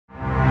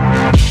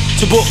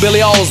book Billy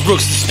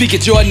Alsbrooks to speak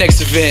at your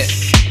next event.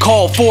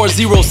 Call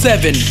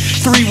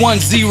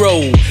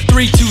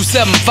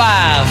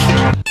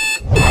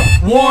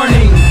 407-310-3275.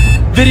 Warning,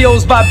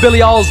 videos by Billy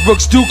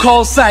Alsbrooks do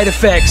cause side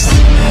effects.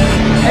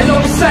 And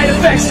those side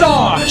effects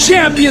are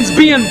champions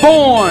being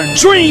born,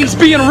 dreams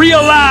being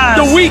realized,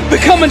 the weak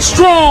becoming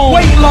strong,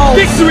 weight loss,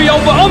 victory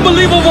over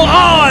unbelievable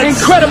odds,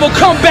 incredible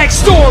comeback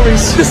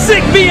stories, the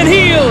sick being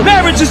healed,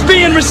 marriages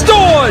being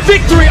restored,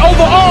 victory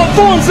over all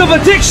forms of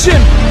addiction,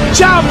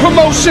 job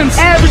promotions,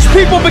 average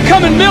people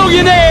becoming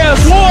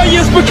millionaires,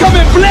 warriors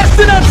becoming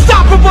blessed and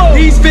unstoppable.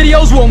 These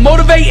videos will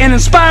motivate and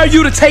inspire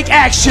you to take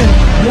action.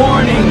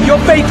 Warning, your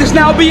faith is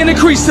now being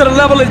increased to the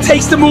level it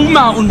takes to move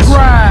mountains.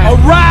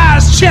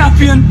 Arise,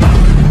 champion.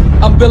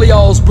 I'm Billy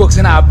Alsbrooks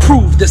and I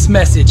approve this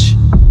message.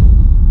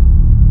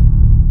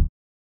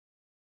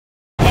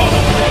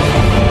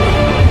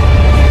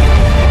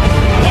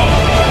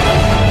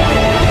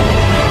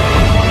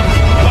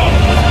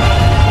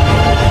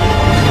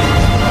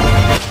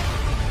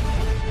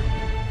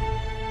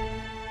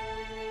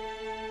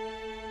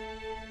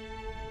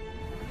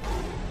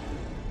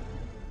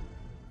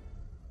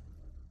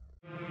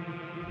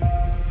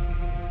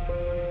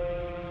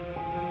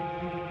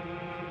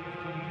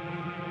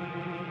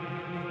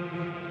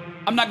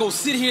 I'm not gonna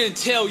sit here and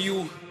tell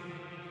you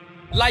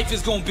life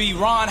is gonna be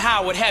Ron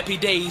Howard happy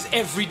days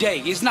every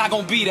day. It's not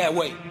gonna be that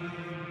way.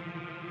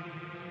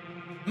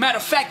 Matter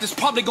of fact, it's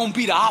probably gonna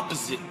be the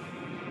opposite.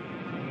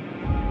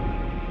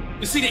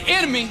 You see, the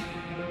enemy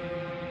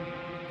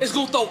is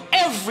gonna throw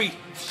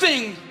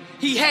everything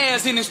he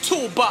has in his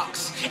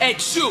toolbox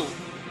at you.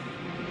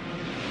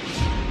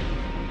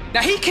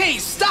 Now, he can't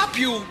stop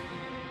you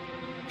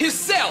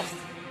himself,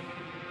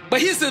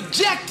 but his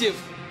objective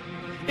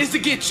is to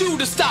get you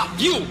to stop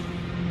you.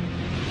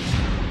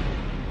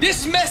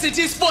 This message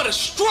is for the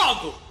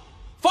struggle,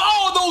 for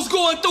all those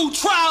going through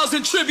trials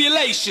and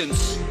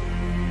tribulations.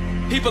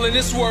 People in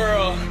this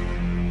world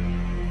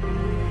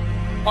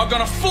are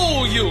gonna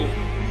fool you,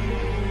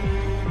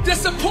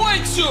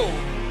 disappoint you,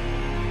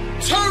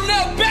 turn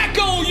their back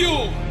on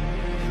you.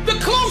 The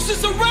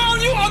closest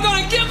around you are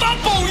gonna give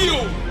up on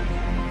you.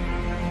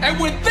 And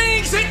when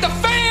things hit the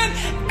fan,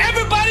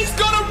 everybody's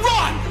gonna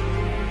run.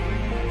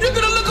 You're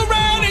gonna look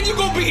around and you're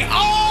gonna be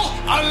all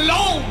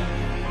alone.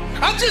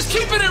 I'm just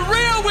keeping it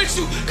real with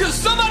you, because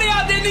somebody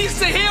out there needs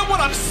to hear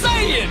what I'm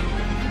saying.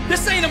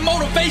 This ain't a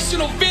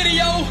motivational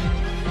video.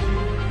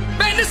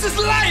 Man, this is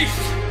life.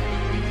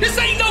 This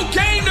ain't no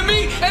game to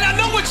me, and I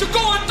know what you're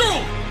going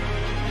through.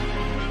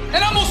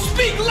 And I'm gonna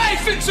speak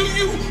life into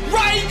you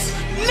right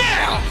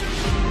now.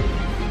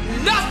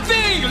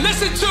 Nothing,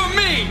 listen to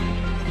me,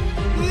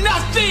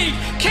 nothing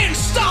can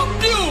stop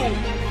you.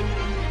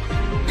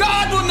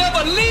 God will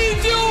never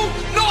leave you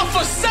nor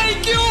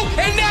forsake you,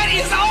 and that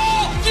is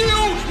all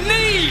you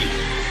need.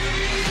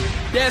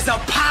 There's a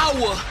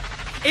power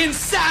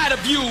inside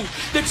of you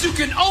that you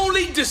can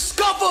only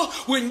discover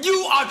when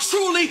you are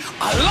truly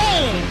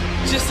alone.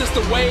 Just as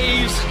the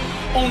waves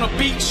on a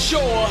beach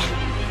shore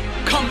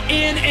come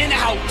in and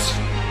out,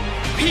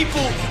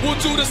 people will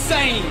do the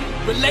same.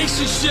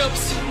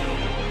 Relationships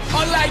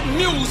are like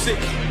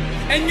music,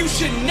 and you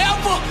should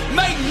never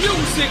make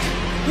music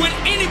with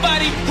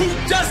anybody who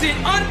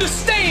doesn't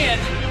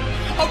understand,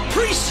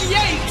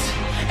 appreciate,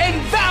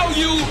 and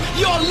value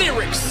your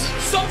lyrics.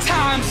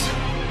 Sometimes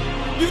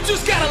you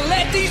just gotta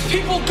let these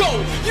people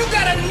go. You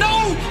gotta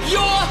know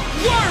your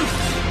worth.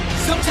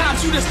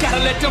 Sometimes you just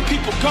gotta let them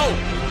people go.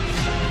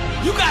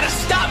 You gotta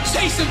stop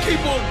chasing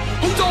people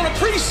who don't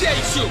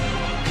appreciate you.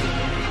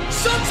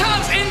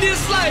 Sometimes in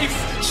this life,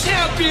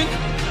 champion,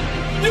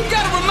 you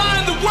gotta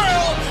remind the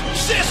world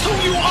just who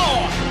you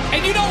are.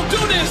 And you don't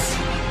do this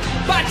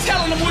by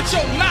telling them with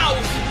your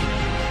mouth.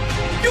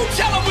 You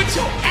tell them with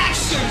your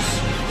actions.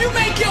 You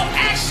make your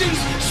actions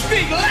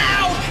speak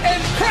loud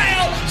and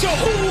proud to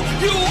who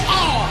you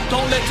are.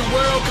 Don't let the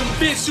world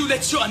convince you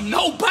that you're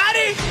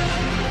nobody.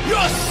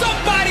 You're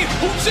somebody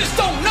who just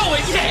don't know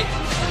it yet.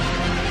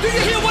 Do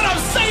you hear what I'm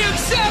saying,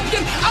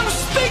 champion? I'm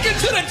speaking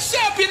to the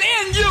champion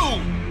in you.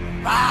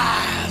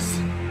 Rise,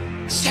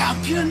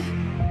 champion.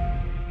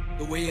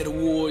 The way of the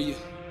warrior.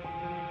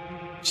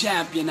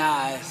 Champion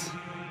eyes.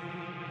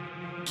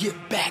 Get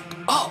back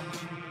up.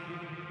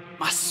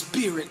 My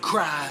spirit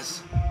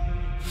cries.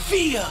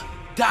 Fear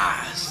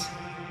dies.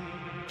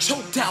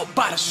 Choked out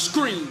by the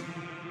scream.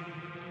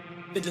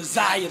 The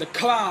desire to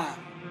climb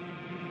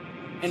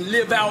and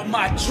live out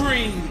my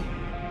dream.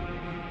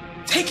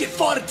 Take it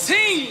for the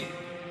team.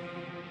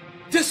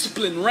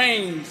 Discipline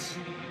reigns.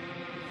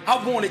 I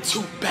want it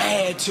too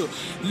bad to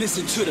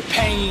listen to the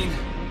pain.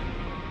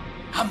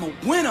 I'm a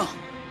winner.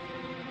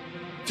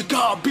 To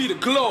God be the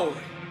glory.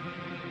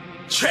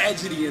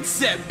 Tragedy and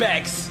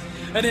setbacks,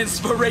 an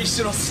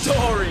inspirational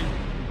story.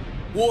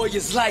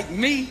 Warriors like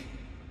me,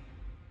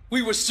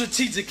 we were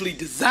strategically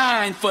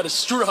designed for the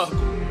struggle.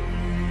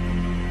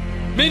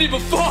 Many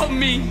before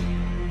me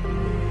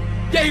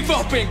gave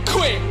up and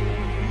quit,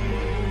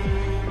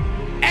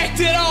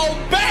 acted all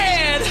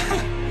bad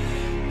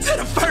to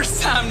the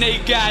first time they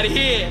got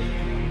hit.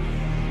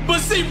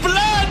 But see,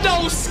 blood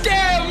don't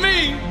scare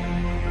me.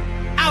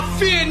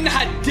 fear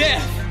not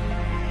death.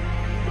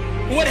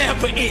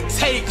 Whatever it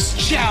takes,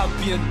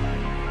 champion,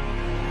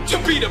 to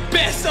be the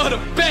best of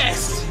the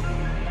best.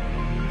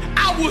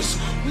 I was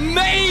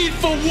made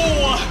for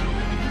war.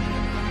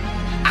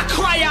 I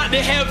cry out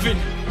to heaven,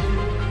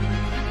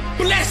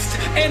 blessed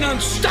and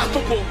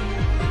unstoppable,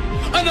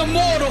 an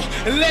immortal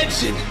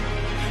legend.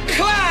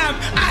 Climb,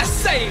 I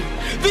say,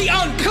 the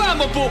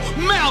unclimbable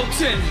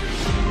mountain.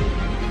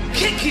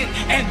 Kicking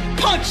and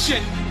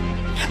punching,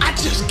 I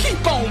just keep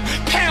on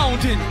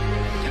pounding.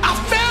 I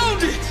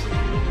found it,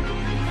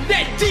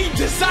 that deep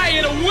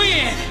desire to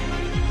win.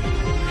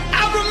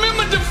 I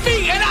remember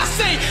defeat and I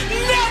say,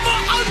 never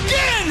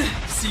again.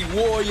 See,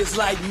 warriors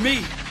like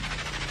me,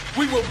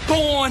 we were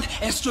born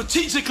and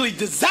strategically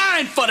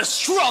designed for the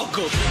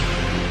struggle.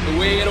 The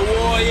way of the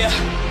warrior,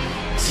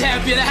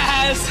 champion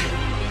eyes.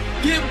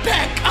 Get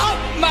back up,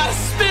 my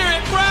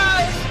spirit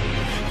rise.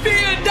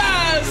 Fear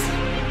dies,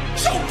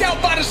 choked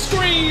out by the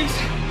screams.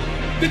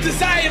 The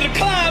desire to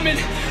climb and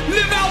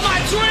live out my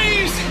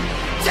dreams.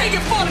 Take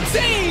it for the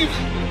team.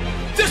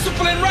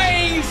 Discipline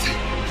reigns.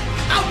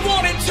 I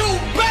want it too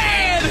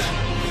bad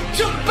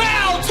to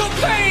bow to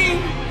pain.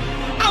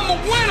 I'm a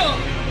winner.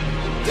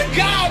 To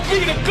God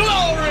be the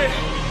glory.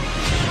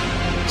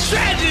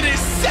 Tragedy,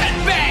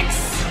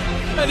 setbacks,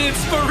 an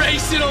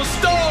inspirational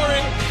story.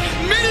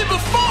 Many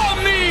before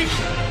me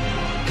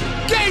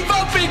gave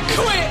up and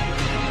quit.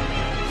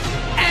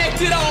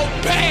 Acted all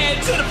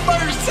bad till the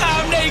first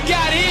time they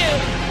got in.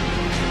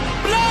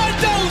 Blood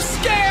don't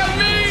scare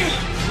me.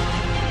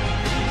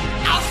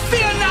 I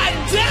fear not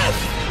death.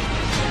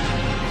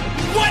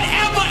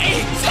 Whatever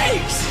it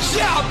takes,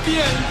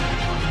 champion,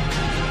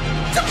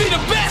 to be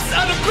the best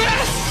of the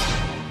best.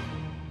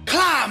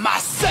 Climb, I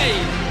say,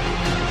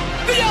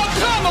 the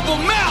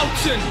unclimbable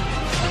mountain.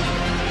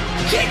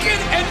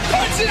 Kicking and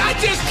punching, I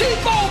just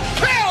keep on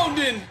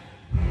pounding.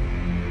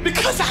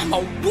 Because I'm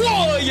a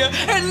warrior,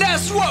 and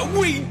that's what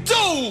we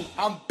do.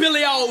 I'm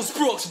Billy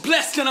Alsbrooks,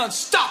 blessed and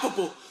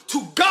unstoppable.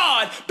 To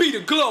God be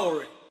the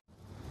glory.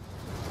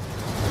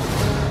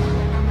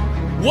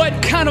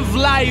 What kind of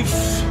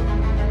life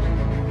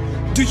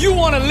do you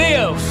want to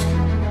live?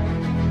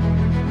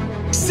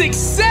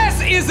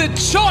 Success is a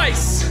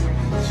choice.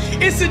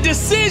 It's a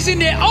decision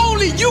that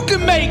only you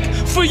can make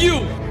for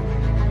you.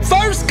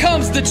 First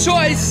comes the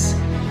choice,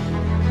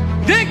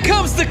 then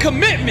comes the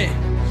commitment.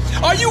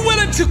 Are you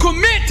willing to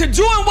commit to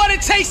doing what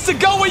it takes to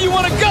go where you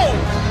want to go?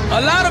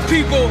 A lot of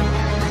people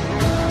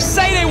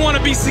say they want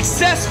to be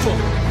successful,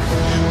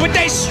 but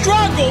they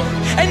struggle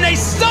and they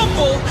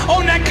stumble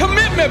on that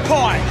commitment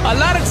part. A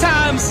lot of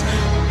times,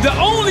 the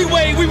only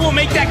way we will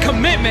make that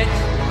commitment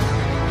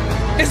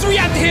is we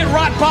have to hit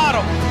rock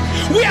bottom.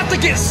 We have to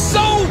get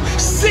so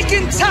sick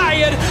and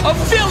tired of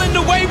feeling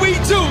the way we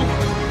do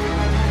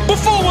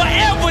before we'll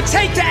ever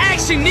take the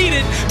action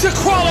needed to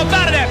crawl up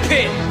out of that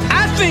pit.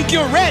 I think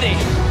you're ready.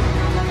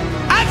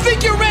 I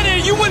think you're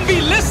ready. You wouldn't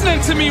be listening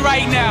to me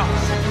right now.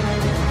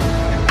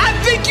 I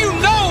think you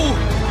know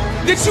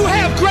that you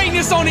have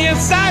greatness on the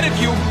inside of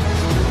you,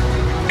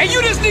 and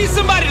you just need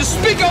somebody to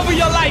speak over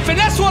your life, and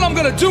that's what I'm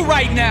gonna do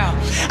right now.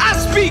 I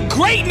speak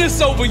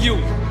greatness over you.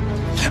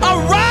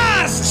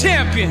 Arise,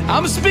 champion.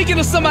 I'm speaking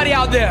to somebody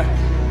out there.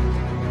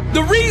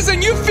 The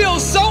reason you feel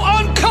so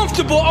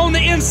uncomfortable on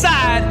the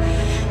inside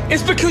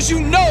is because you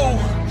know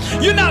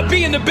you're not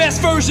being the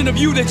best version of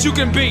you that you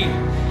can be.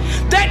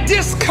 That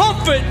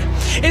discomfort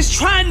is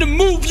trying to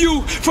move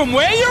you from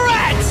where you're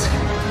at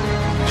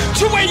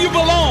to where you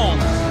belong.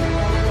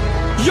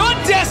 Your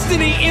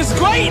destiny is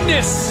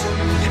greatness,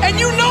 and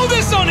you know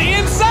this on the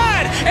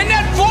inside, and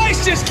that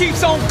voice just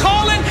keeps on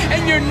calling,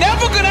 and you're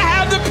never gonna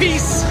have the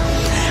peace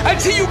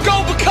until you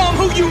go become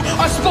who you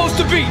are supposed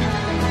to be.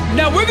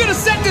 Now we're gonna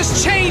set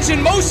this change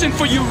in motion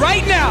for you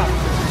right now.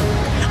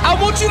 I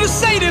want you to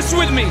say this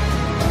with me.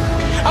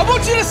 I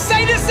want you to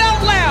say this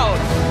out loud.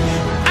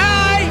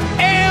 I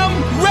am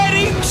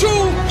ready to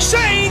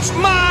change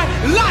my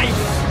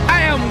life.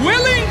 I am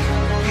willing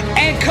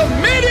and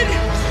committed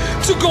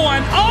to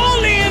going all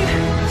in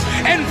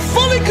and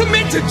fully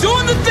commit to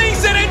doing the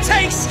things that it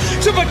takes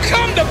to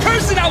become the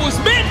person I was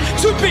meant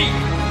to be.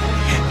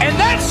 And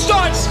that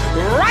starts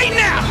right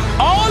now.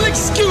 All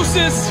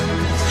excuses,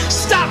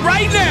 stop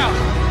right now.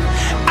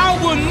 I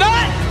will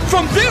not,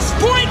 from this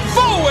point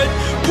forward,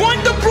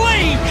 point the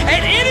blame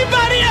at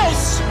anybody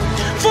else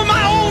for my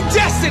own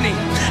destiny.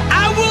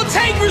 I will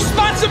take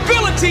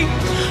responsibility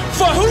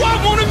for who I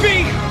want to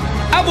be.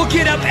 I will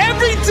get up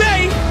every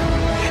day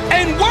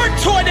and work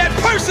toward that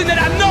person that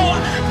I know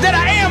that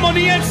I am on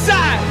the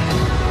inside.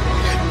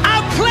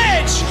 I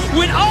pledge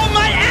with all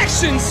my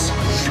actions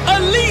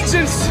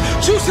allegiance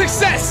to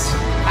success.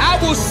 I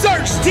will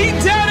search deep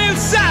down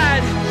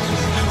inside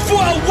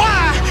for a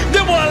why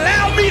that will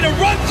allow me to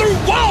run through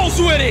walls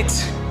with it,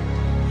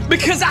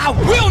 because I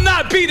will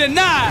not be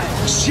denied.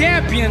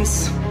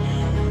 Champions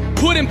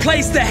put in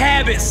place the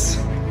habits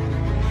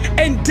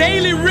and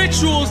daily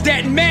rituals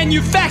that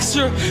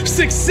manufacture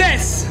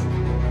success.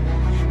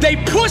 They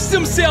push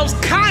themselves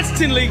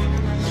constantly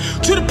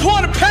to the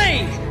point of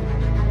pain,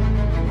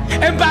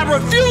 And by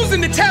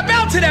refusing to tap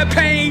out to that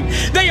pain,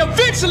 they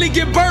eventually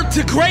give birth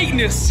to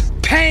greatness.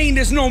 Pain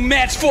is no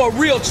match for a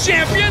real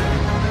champion.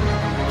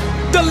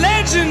 The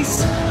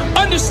legends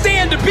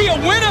understand to be a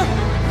winner,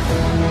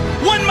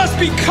 one must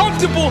be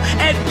comfortable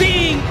at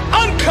being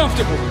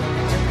uncomfortable.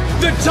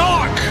 The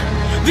dark,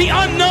 the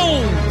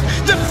unknown,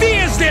 the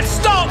fears that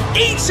stalk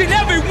each and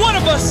every one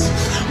of us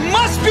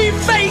must be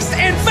faced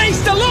and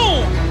faced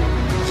alone.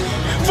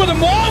 For the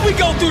more we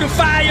go through the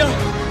fire,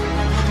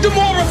 the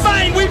more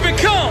refined we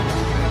become.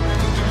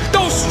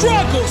 Those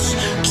struggles,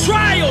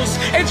 trials,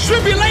 and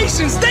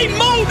tribulations, they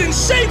mold and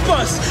shape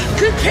us,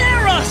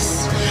 prepare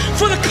us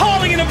for the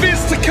calling and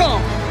events to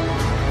come.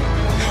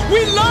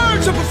 We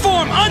learn to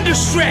perform under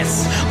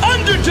stress,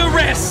 under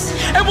duress,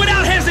 and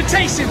without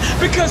hesitation,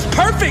 because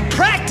perfect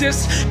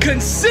practice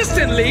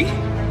consistently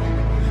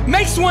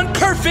makes one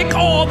perfect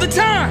all the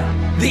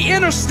time. The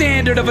inner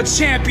standard of a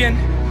champion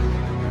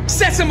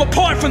sets him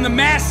apart from the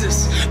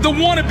masses, the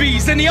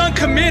wannabes, and the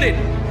uncommitted.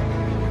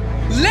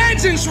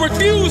 Legends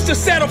refuse to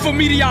settle for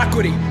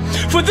mediocrity.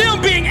 For them,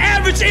 being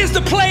average is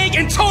the plague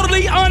and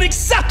totally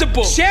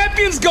unacceptable.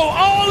 Champions go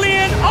all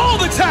in all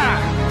the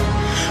time.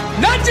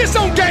 Not just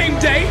on game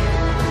day.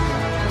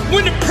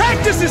 When the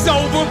practice is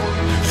over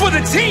for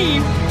the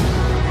team,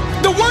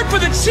 the work for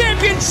the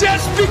champion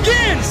just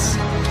begins.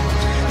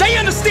 They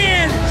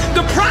understand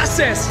the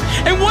process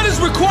and what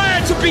is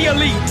required to be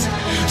elite,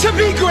 to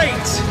be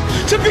great,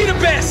 to be the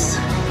best.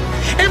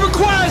 It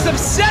requires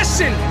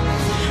obsession,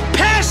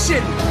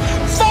 passion,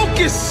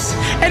 focus,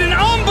 and an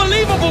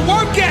unbelievable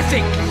work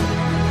ethic.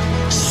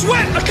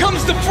 Sweat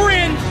becomes the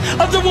friend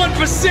of the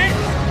 1%.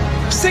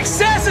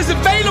 Success is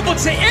available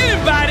to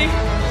anybody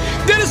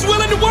that is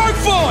willing to work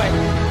for it.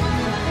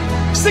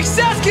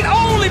 Success can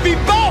only be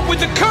bought with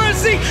the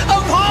currency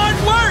of hard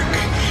work.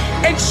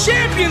 And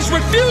champions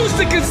refuse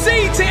to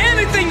concede to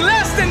anything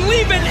less than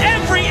leaving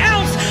every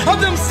ounce of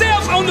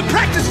themselves on the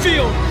practice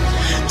field.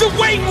 The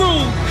weight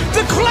room,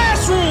 the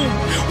classroom,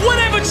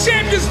 whatever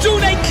champions do,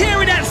 they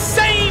carry that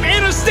same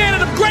inner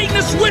standard of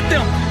greatness with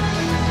them.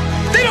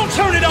 They don't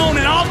turn it on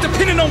and off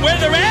depending on where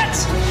they're at.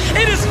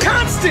 It is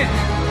constant.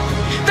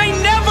 They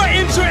never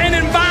enter an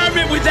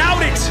environment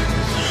without it.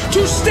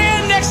 To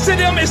stand next to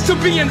them is to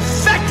be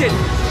infected.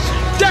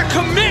 Their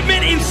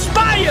commitment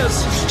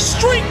inspires,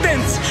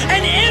 strengthens,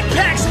 and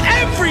impacts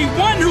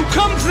everyone who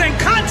comes in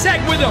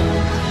contact with them.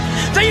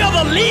 They are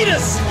the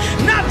leaders,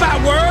 not by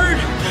word,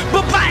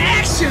 but by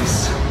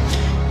actions.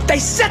 They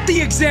set the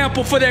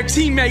example for their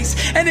teammates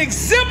and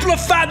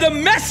exemplify the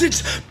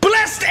message,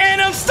 blessed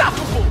and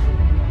unstoppable.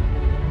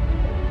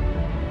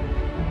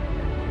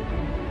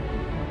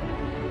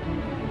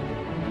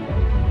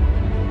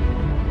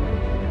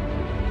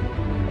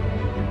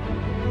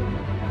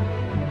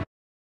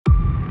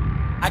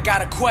 I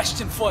got a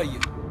question for you.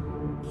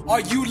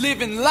 Are you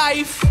living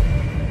life,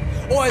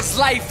 or is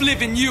life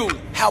living you?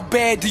 How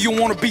bad do you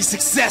want to be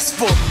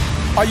successful?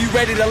 Are you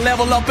ready to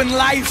level up in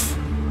life?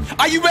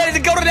 Are you ready to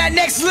go to that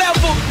next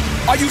level?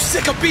 Are you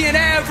sick of being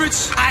average?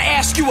 I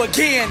ask you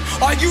again,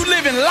 are you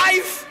living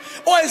life,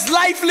 or is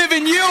life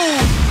living you?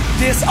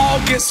 This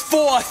August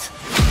 4th,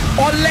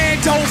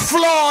 Orlando,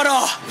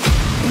 Florida,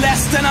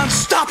 blessed and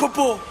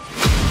unstoppable,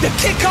 the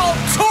kickoff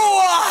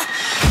tour.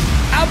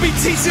 I'll be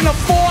teaching a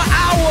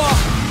 4-hour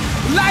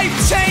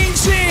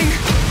life-changing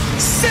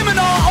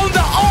seminar on the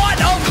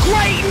art of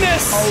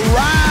greatness.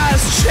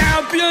 Arise,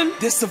 champion.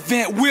 This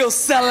event will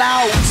sell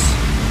out.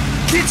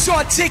 Get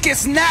your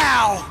tickets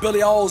now.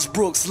 Billy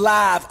Alsbrooks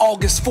live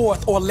August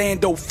 4th,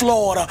 Orlando,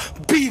 Florida.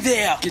 Be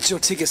there. Get your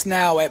tickets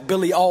now at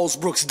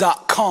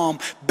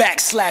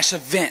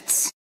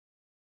billyalsbrooks.com/events.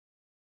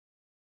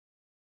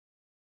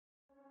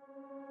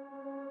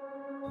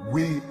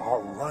 We are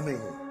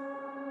running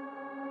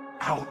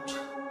out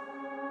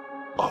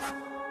of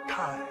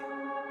time.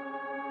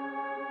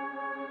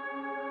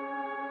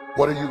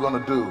 What are you going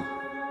to do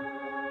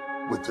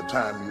with the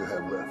time you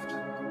have left?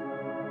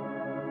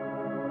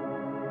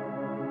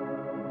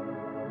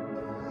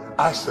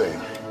 I say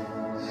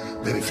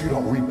that if you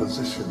don't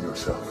reposition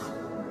yourself,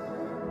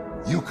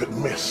 you could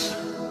miss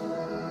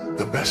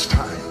the best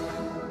time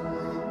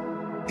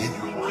in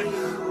your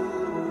life,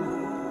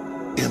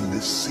 in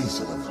this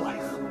season of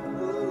life.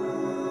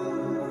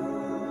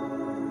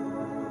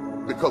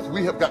 Because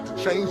we have got to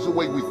change the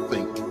way we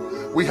think.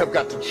 We have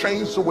got to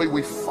change the way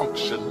we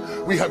function.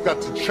 We have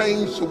got to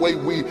change the way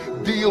we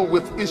deal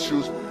with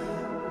issues.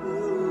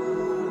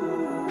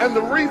 And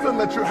the reason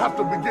that you have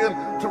to begin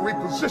to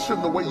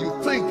reposition the way you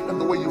think and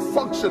the way you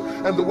function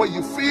and the way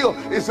you feel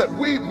is that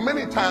we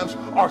many times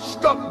are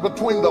stuck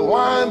between the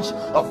lines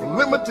of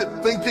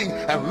limited thinking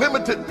and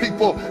limited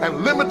people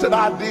and limited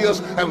ideas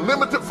and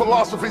limited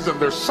philosophies. And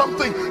there's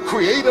something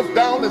creative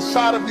down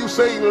inside of you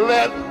saying,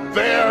 let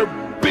there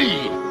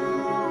be.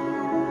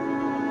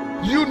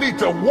 You need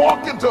to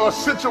walk into a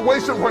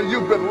situation where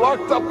you've been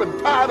locked up and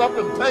tied up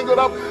and tangled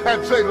up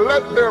and say,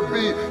 let there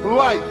be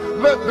light,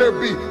 let there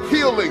be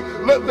healing,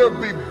 let there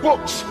be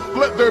books,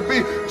 let there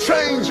be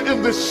change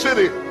in this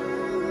city.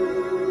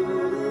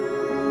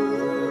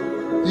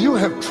 You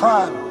have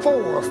tried 4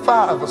 or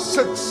 5 or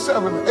 6,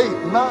 7,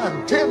 8,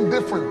 9, 10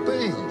 different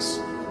things.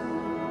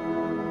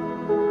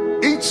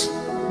 Each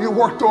you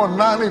worked on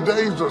 90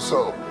 days or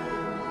so,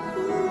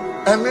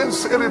 and then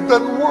said it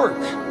doesn't work.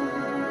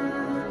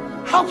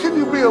 How can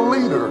you be a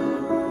leader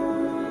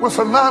with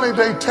a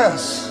 90-day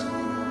test?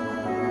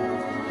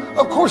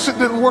 Of course it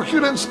didn't work.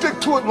 You didn't stick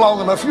to it long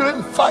enough. You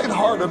didn't fight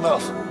hard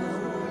enough.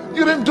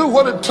 You didn't do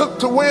what it took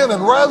to win,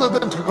 and rather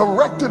than to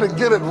correct it and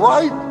get it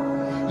right,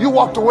 you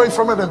walked away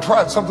from it and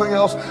tried something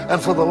else. And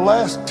for the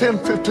last 10,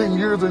 15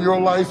 years of your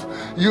life,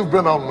 you've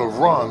been on the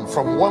run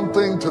from one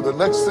thing to the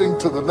next thing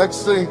to the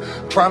next thing,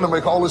 trying to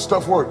make all this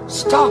stuff work.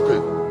 Stop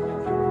it.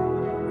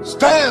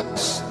 Stand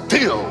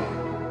still.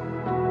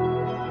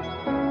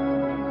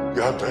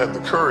 You have to have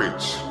the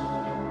courage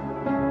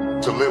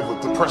to live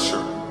with the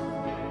pressure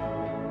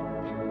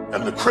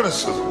and the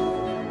criticism.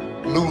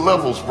 New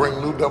levels bring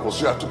new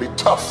devils. You have to be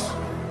tough.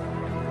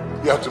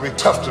 You have to be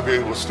tough to be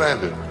able to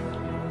stand it.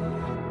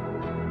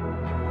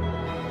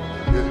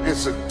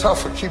 It's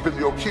tough for keeping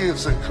your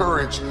kids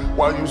encouraged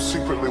while you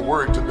secretly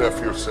worried to death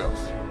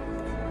yourself.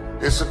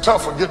 It's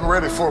tough for getting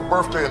ready for a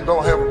birthday and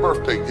don't have a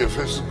birthday gift.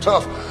 It's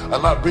tough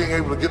of not being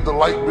able to get the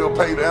light bill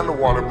paid and the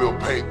water bill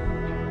paid.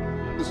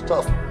 It's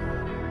tough.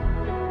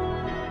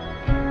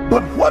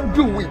 But what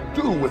do we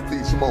do with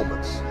these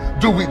moments?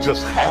 Do we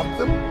just have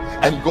them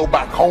and go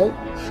back home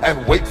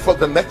and wait for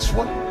the next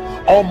one?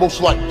 Almost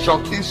like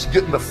junkies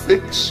getting a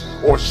fix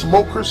or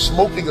smokers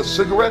smoking a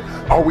cigarette?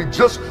 Are we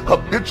just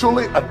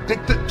habitually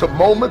addicted to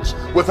moments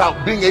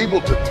without being able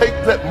to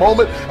take that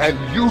moment and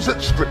use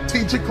it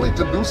strategically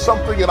to do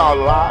something in our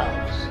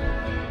lives?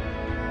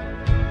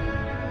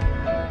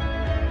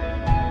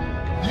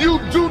 You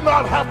do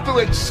not have to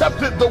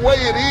accept it the way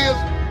it is.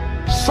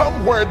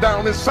 Somewhere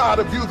down inside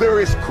of you there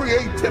is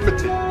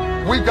creativity.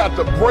 We've got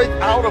to break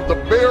out of the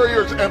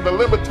barriers and the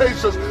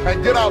limitations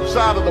and get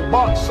outside of the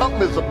box.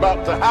 Something is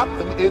about to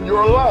happen in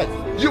your life.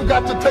 You've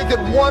got to take it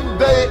one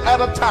day at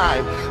a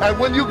time. And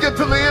when you get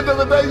to the end of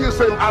the day, you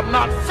say, I'm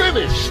not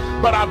finished,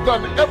 but I've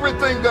done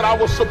everything that I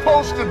was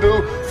supposed to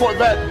do for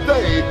that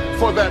day,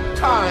 for that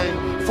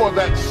time, for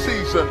that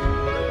season.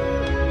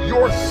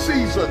 Your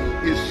season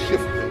is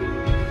shifting.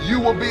 You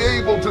will be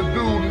able to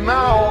do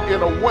now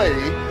in a way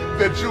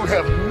that you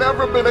have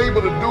never been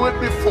able to do it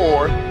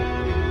before.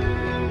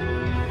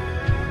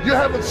 You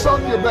haven't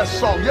sung your best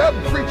song. You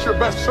haven't preached your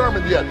best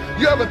sermon yet.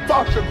 You haven't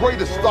thought your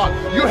greatest thought.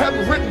 You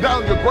haven't written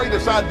down your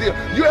greatest idea.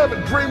 You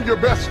haven't dreamed your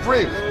best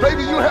dream.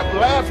 Baby, you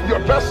haven't laughed your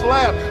best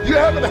laugh. You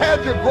haven't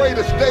had your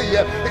greatest day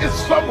yet. It's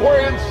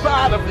somewhere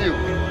inside of you.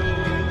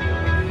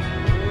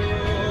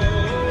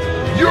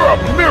 You're a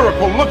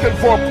miracle looking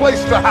for a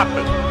place to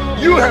happen.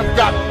 You have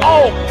got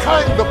all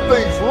kinds of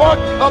things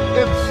locked up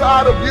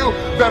inside of you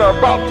that are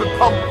about to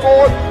come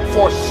forth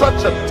for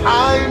such a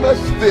time as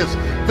this.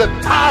 The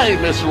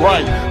time is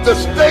right. The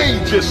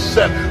stage is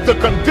set. The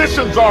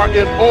conditions are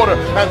in order.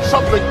 And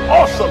something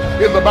awesome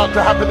is about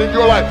to happen in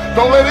your life.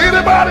 Don't let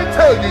anybody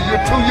tell you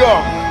you're too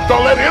young.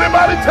 Don't let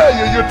anybody tell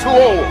you you're too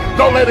old.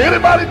 Don't let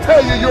anybody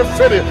tell you you're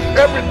fitted.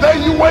 Every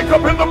day you wake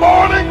up in the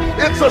morning,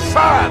 it's a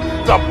sign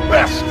the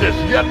best is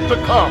yet to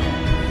come.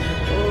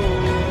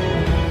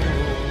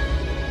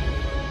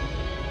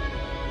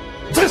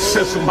 This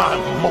is my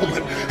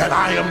moment, and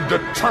I am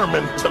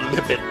determined to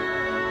live it.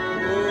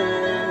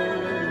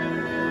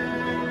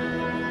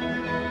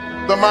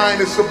 The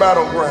mind is the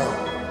battleground.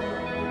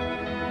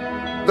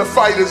 The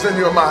fight is in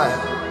your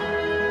mind.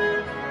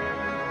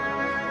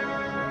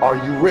 Are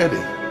you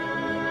ready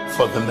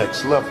for the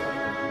next level?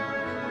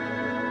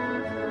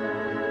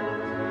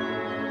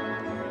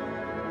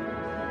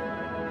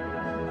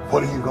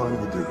 What are you going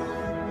to do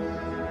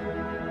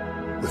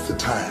with the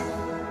time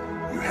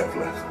you have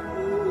left?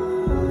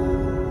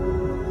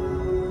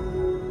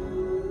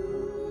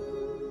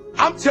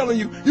 I'm telling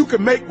you, you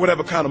can make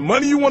whatever kind of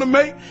money you want to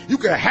make. You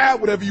can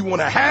have whatever you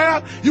want to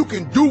have. You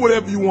can do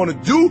whatever you want to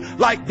do.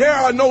 Like, there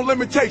are no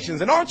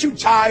limitations. And aren't you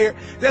tired?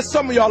 There's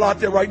some of y'all out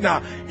there right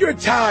now. You're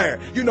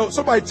tired. You know,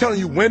 somebody telling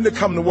you when to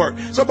come to work.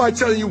 Somebody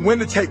telling you when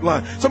to take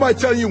lunch. Somebody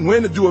telling you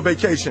when to do a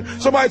vacation.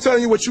 Somebody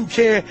telling you what you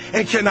can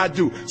and cannot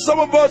do. Some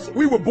of us,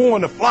 we were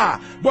born to fly.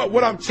 But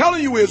what I'm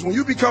telling you is, when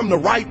you become the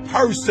right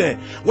person,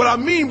 what I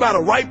mean by the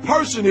right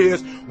person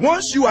is,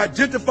 once you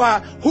identify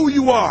who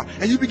you are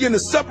and you begin to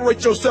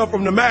separate yourself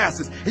from the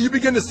masses, and you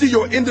begin to see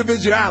your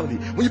individuality,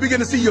 when you begin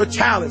to see your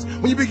talents,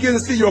 when you begin to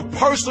see your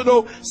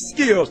personal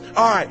skills.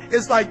 All right,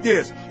 it's like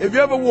this. If you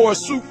ever wore a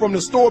suit from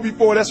the store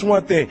before, that's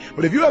one thing.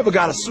 But if you ever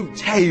got a suit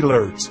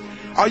tailored,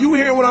 are you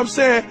hearing what I'm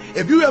saying?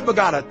 If you ever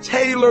got a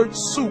tailored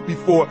suit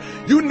before,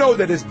 you know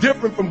that it's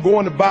different from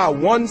going to buy a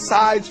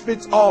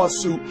one-size-fits-all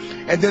suit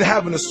and then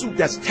having a suit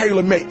that's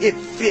tailor-made. It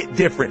fit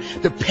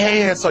different. The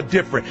pants are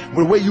different.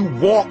 The way you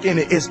walk in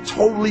it is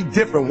totally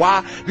different.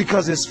 Why?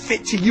 Because it's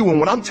fit to you. And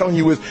what I'm telling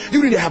you is,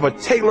 you need to have a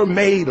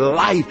tailor-made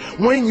life.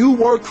 When you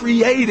were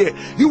created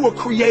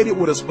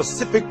with a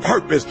specific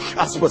purpose,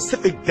 a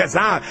specific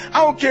design.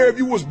 I don't care if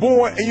you was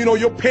born and, you know,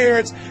 your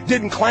parents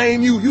didn't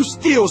claim you. You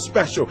still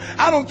special.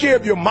 I don't care if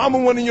if your mama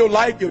wasn't in your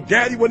life, your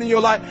daddy wasn't in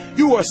your life,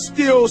 you are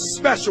still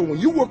special. When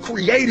you were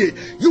created,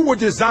 you were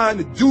designed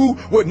to do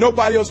what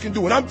nobody else can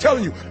do. And I'm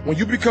telling you, when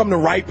you become the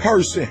right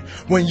person,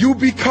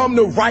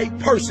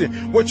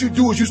 what you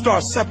do is you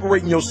start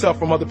separating yourself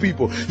from other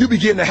people. You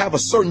begin to have a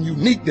certain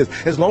uniqueness.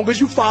 As long as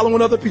you're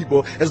following other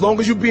people, as long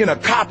as you're being a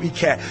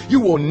copycat, you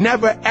will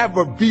never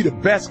ever be the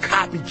best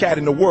copycat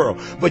in the world,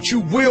 but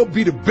you will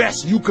be the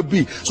best you could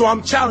be. So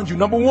I'm challenging you,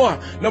 number one,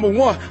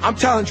 I'm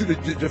challenging you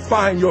to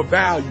define your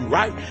value,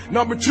 right?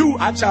 Number two,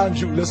 I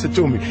challenge you, listen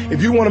to me,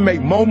 if you want to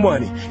make more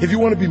money, if you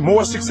want to be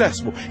more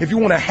successful, if you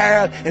want to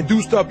have and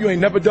do stuff you ain't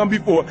never done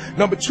before,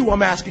 number two,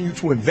 I'm asking you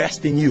to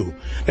invest in you.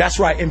 That's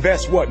right,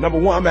 invest what? Number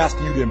one, I'm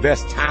asking you to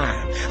invest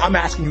time. I'm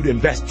asking you to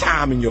invest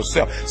time in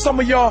yourself. Some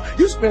of y'all,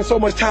 you spend so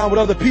much time with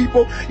other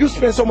people, you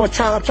spend so much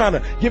time trying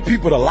to get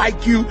people to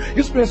like you,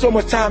 you spend so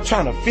much time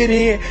trying to fit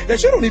in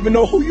that you don't even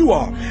know who you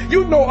are.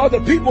 You know other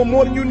people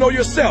more than you know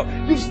yourself.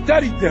 You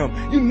studied them,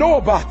 you know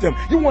about them,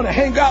 you want to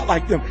hang out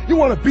like them, you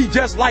want to be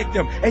just like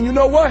them, and you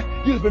know what?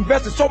 You've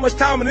invested so much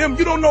time in them,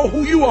 you don't know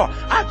who you are.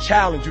 I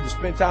challenge you to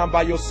spend time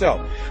by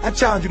yourself. I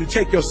challenge you to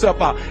take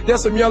yourself out.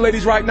 There's some young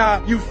ladies right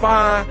now, you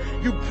fine,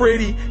 you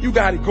pretty, you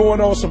got it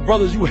going on. Some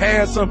brothers, you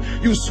handsome,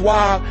 you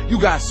suave, you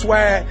got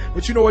swag,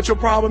 but you know what your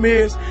problem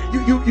is?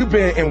 You've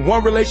been in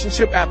one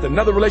relationship after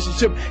another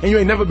relationship, and you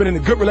ain't never been in a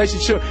good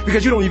relationship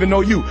because you don't even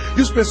know you.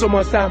 You spend so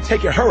much time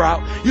taking her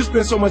out, you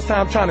spend so much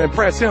time trying to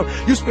impress him,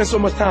 you spend so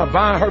much time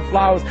buying her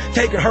flowers,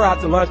 taking her out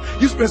to lunch,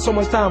 you spend so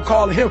much time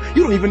calling him,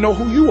 you don't even know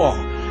who you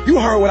are. You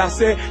heard what I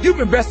said. You've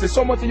invested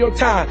so much of your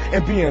time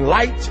in being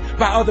liked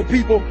by other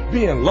people,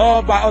 being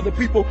loved by other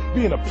people,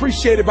 being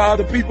appreciated by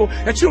other people,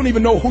 that you don't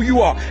even know who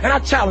you are. And I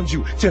challenge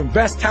you to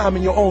invest time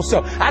in your own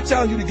self. I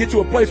challenge you to get to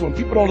a place when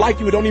people don't like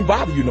you, it don't even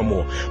bother you no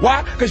more.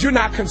 Why? Because you're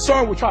not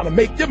concerned with trying to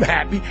make them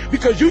happy,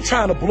 because you're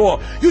trying to blow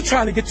up. You're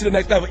trying to get to the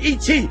next level.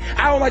 E.T.,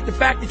 I don't like the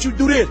fact that you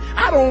do this.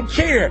 I don't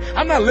care.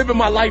 I'm not living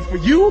my life for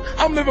you.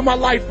 I'm living my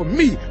life for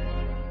me.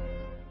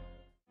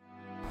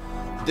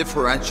 The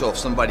differential of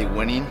somebody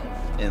winning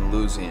and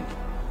losing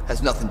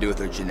has nothing to do with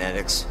their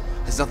genetics,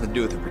 has nothing to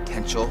do with their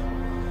potential.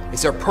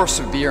 It's their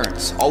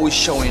perseverance, always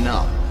showing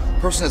up. A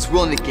person that's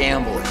willing to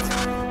gamble it.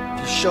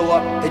 If you show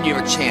up, then you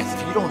have a chance.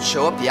 If you don't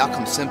show up, the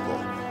outcome's simple.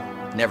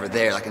 Never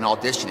there, like an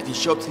audition. If you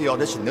show up to the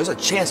audition, there's a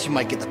chance you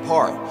might get the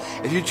part.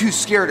 If you're too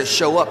scared to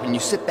show up and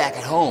you sit back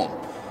at home,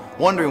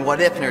 wondering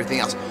what if and everything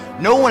else,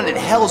 no one in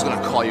hell is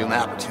gonna call you an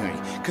opportunity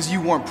because you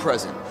weren't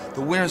present.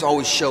 The winners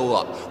always show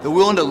up. They're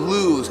willing to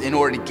lose in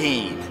order to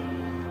gain.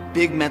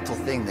 Big mental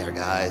thing there,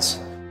 guys.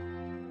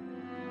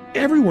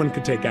 Everyone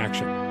could take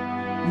action.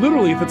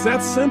 Literally, if it's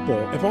that simple,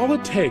 if all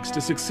it takes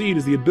to succeed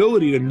is the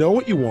ability to know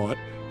what you want,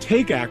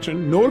 take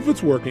action, know if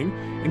it's working,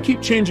 and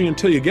keep changing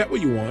until you get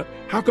what you want,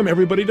 how come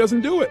everybody doesn't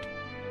do it?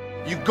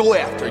 You go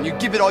after and you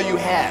give it all you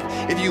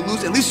have. If you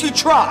lose, at least you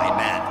tried,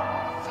 man.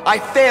 I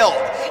failed.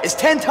 It's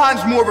 10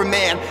 times more of a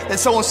man than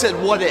someone said,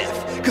 what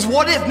if? Because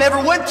what if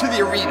never went to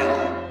the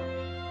arena.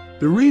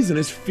 The reason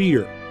is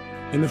fear.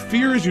 And the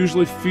fear is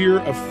usually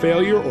fear of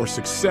failure or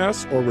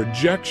success or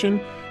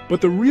rejection.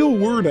 But the real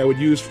word I would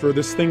use for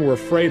this thing we're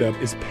afraid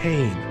of is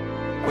pain.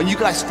 When you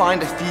guys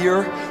find a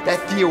fear,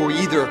 that fear will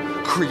either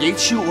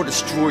create you or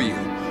destroy you.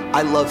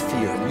 I love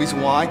fear. And the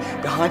reason why?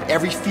 Behind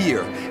every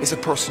fear is a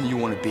person you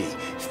want to be.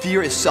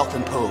 Fear is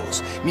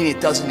self-imposed, meaning it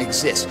doesn't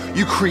exist.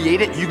 You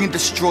create it, you can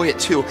destroy it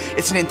too.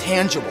 It's an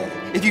intangible.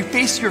 If you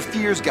face your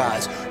fears,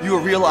 guys, you will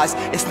realize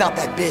it's not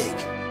that big.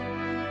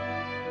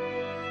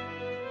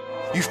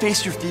 You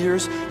face your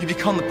fears, you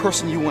become the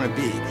person you want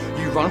to be.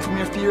 You run from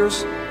your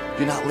fears,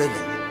 you're not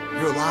living.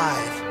 You're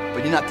alive,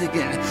 but you're not taking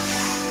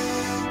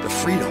the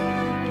freedom.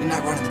 You're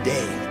not running the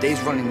day. The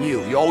day's running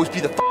you. You always be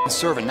the f***ing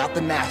servant, not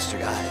the master,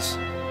 guys.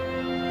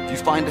 If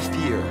you find a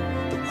fear,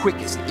 the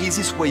quickest, the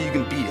easiest way you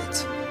can beat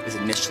it is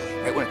initially,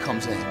 right when it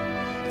comes in.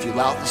 If you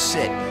allow it to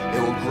sit,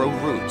 it will grow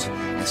roots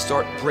and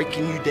start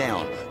breaking you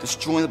down,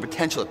 destroying the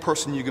potential of the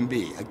person you can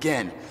be.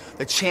 Again,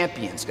 the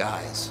champions,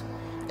 guys.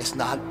 It's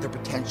not their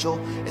potential,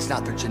 it's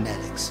not their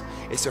genetics.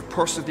 It's their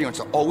perseverance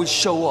to always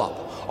show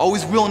up,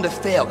 always willing to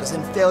fail, because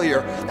in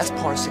failure, that's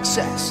part of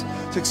success.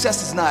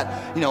 Success is not,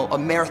 a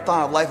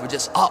marathon of life with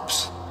just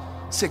ups.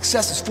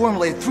 Success is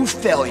formulated through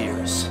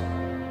failures,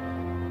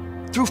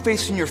 through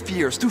facing your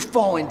fears, through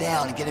falling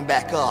down and getting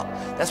back up.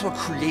 That's what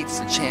creates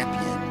the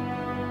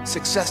champion.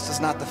 Success does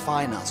not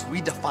define us,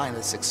 we define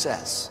the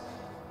success.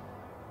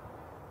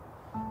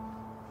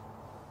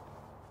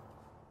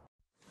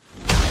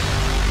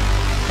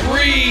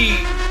 Breathe,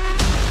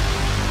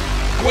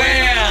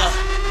 well,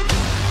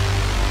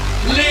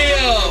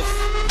 live,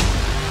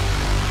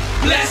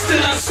 blessed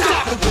and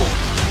unstoppable.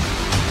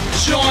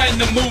 Join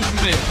the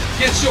movement.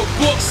 Get your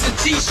books and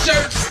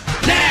t-shirts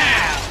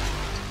now.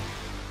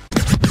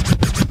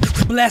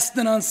 Blessed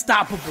and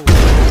unstoppable.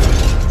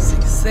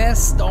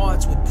 Success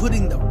starts with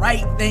putting the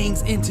right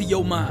things into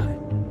your mind.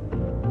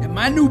 And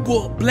my new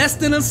book,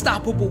 Blessed and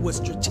Unstoppable, was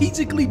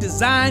strategically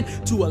designed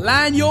to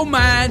align your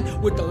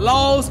mind with the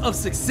laws of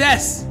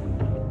success.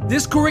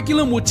 This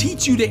curriculum will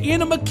teach you the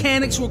inner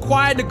mechanics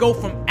required to go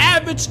from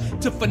average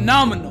to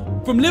phenomenal.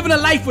 From living a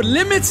life with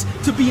limits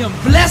to being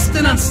blessed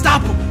and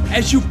unstoppable.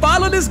 As you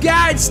follow this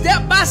guide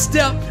step by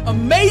step,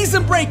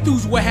 amazing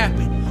breakthroughs will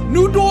happen.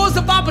 New doors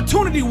of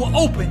opportunity will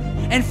open,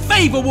 and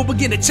favor will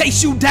begin to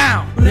chase you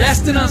down.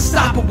 Blessed and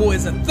Unstoppable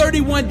is a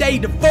 31-day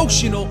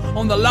devotional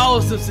on the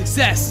laws of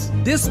success.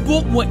 This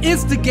book will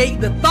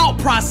instigate the thought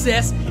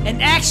process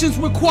and actions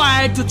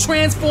required to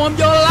transform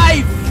your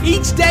life.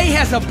 Each day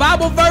has a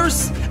Bible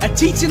verse, a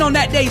teaching on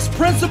that day's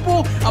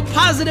principle, a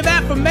positive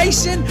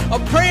affirmation, a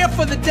prayer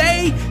for the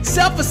day,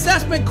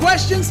 self-assessment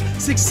questions,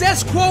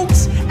 success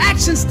quotes,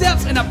 action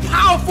steps, and a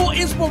powerful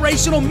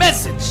inspirational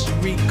message.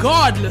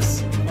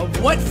 Regardless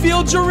of what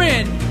field you're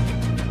in,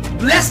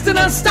 Blessed and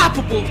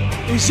Unstoppable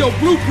is your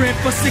blueprint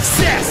for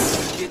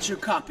success. Get your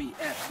copy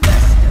at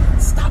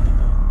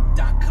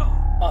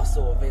blessedandunstoppable.com.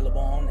 Also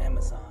available on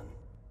Amazon.